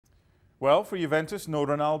Well, for Juventus, no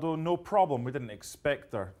Ronaldo, no problem. We didn't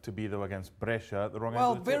expect there to be, though, against Brescia at the wrong end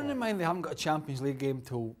of the bearing table. in mind they haven't got a Champions League game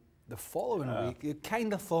till the following week, you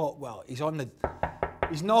kind of thought, well, he's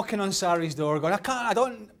knocking on Sarri's door, going,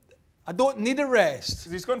 I don't need a rest.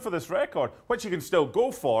 He's gone for this record, which he can still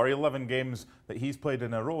go for, 11 games that he's played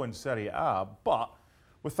in a row in Serie A, but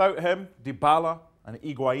without him, Dybala and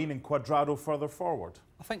Higuain and Cuadrado further forward.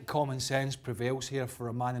 I think common sense prevails here for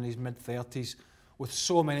a man in his mid-30s with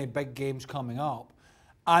so many big games coming up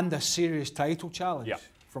and a serious title challenge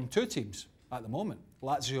from two teams at the moment,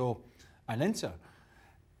 Lazio and Inter.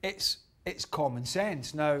 It's common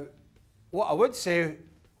sense. Now, what I would say,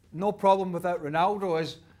 no problem without Ronaldo,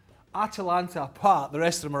 is Atalanta apart, the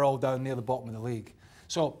rest of them are all down near the bottom of the league.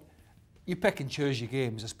 So you pick and choose your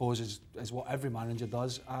games, I suppose, is what every manager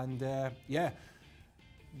does. And yeah,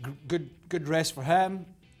 good rest for him.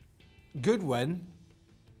 Good win.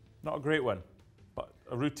 Not a great win, but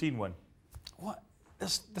a routine win. What?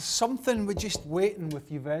 There's something we're just waiting with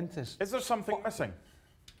Juventus. Is there something missing?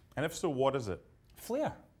 And if so, what is it?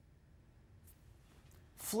 Flair.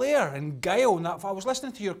 Flair and guile. And that, I was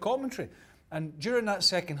listening to your commentary, and during that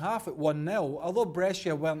second half at 1-0, although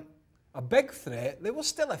Brescia weren't a big threat, they were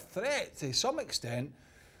still a threat to some extent.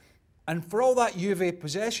 And for all that Juve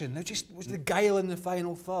possession, there just was the guile in the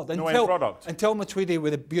final third. No end product. Until Matuidi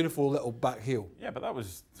with a beautiful little back heel. Yeah, but that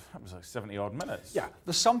was like 70-odd minutes. Yeah,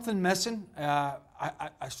 there's something missing.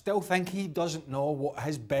 I still think he doesn't know what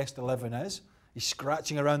his best 11 is. He's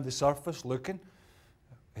scratching around the surface, looking.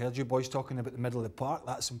 I heard you boys talking about the middle of the park.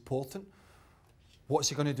 That's important. What's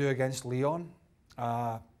he going to do against Lyon?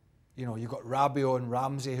 You know, you've got Rabiot and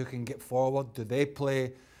Ramsey who can get forward. Do they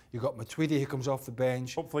play? You've got Matuidi who comes off the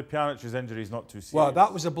bench. Hopefully Pjanic's injury is not too serious. Well,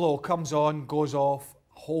 that was a blow. Comes on, goes off,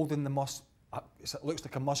 holding the it looks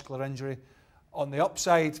like a muscular injury. On the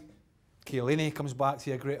upside, Chiellini comes back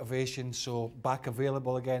to a great ovation, so back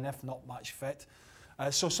available again, if not match fit.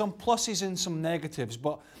 So some pluses and some negatives,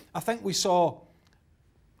 but I think we saw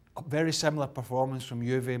a very similar performance from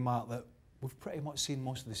Juve, Matt, that we've pretty much seen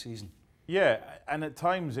most of the season. Yeah, and at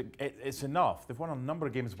times it's enough. They've won a number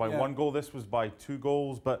of games by 1 goal. This was by 2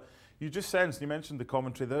 goals. But you just sensed, you mentioned the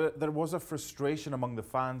commentary, there was a frustration among the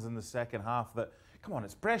fans in the second half that, come on,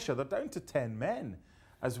 it's Brescia. They're down to 10 men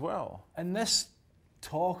as well. And this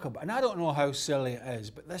talk about, and I don't know how silly it is,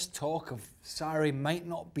 but this talk of Sarri might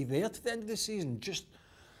not be there to the end of the season just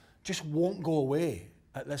won't go away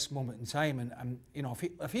at this moment in time. And you know,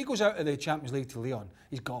 if he goes out of the Champions League to Lyon,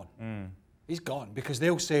 he's gone. He's gone, because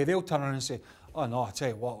they'll turn around and say, oh no, I tell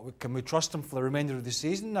you what, can we trust him for the remainder of the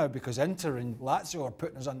season now, because Inter and Lazio are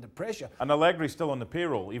putting us under pressure. And Allegri's still on the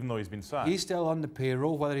payroll, even though he's been sacked. He's still on the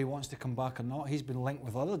payroll, whether he wants to come back or not. He's been linked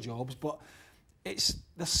with other jobs, but there's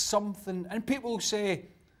something, and people will say,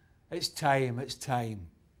 it's time.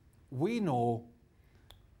 We know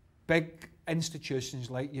big institutions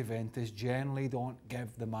like Juventus generally don't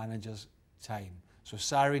give the managers time. So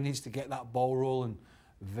Sarri needs to get that ball rolling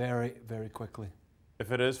very, very quickly.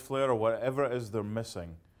 If it is Flair or whatever it is they're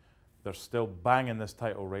missing, they're still banging this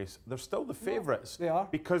title race. They're still the favourites. They are.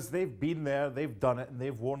 Because they've been there, they've done it, and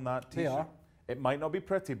they've worn that t-shirt. They are. It might not be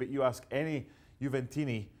pretty, but you ask any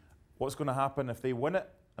Juventini what's going to happen if they win it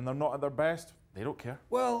and they're not at their best, they don't care.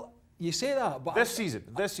 Well, you say that, but This season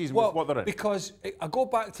with what they're in. Because I go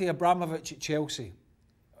back to Abramovich at Chelsea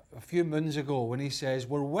a few moons ago when he says,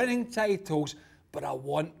 we're winning titles, but I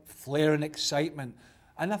want flair and excitement.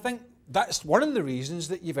 And I think that's one of the reasons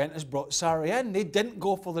that Juventus brought Sarri in. They didn't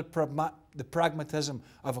go for the pragmatism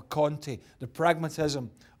of a Conte, the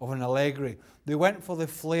pragmatism of an Allegri. They went for the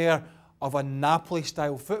flair of a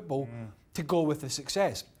Napoli-style football to go with the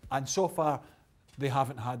success. And so far, they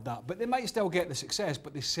haven't had that. But they might still get the success,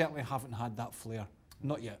 but they certainly haven't had that flair.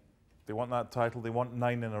 Not yet. They want that title. They want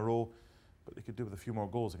 9 in a row. But they could do with a few more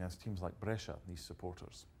goals against teams like Brescia, these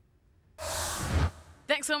supporters.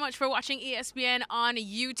 Thanks so much for watching ESPN on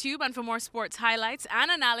YouTube. And for more sports highlights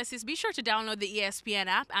and analysis, be sure to download the ESPN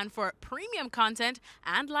app. And for premium content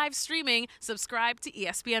and live streaming, subscribe to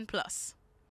ESPN+.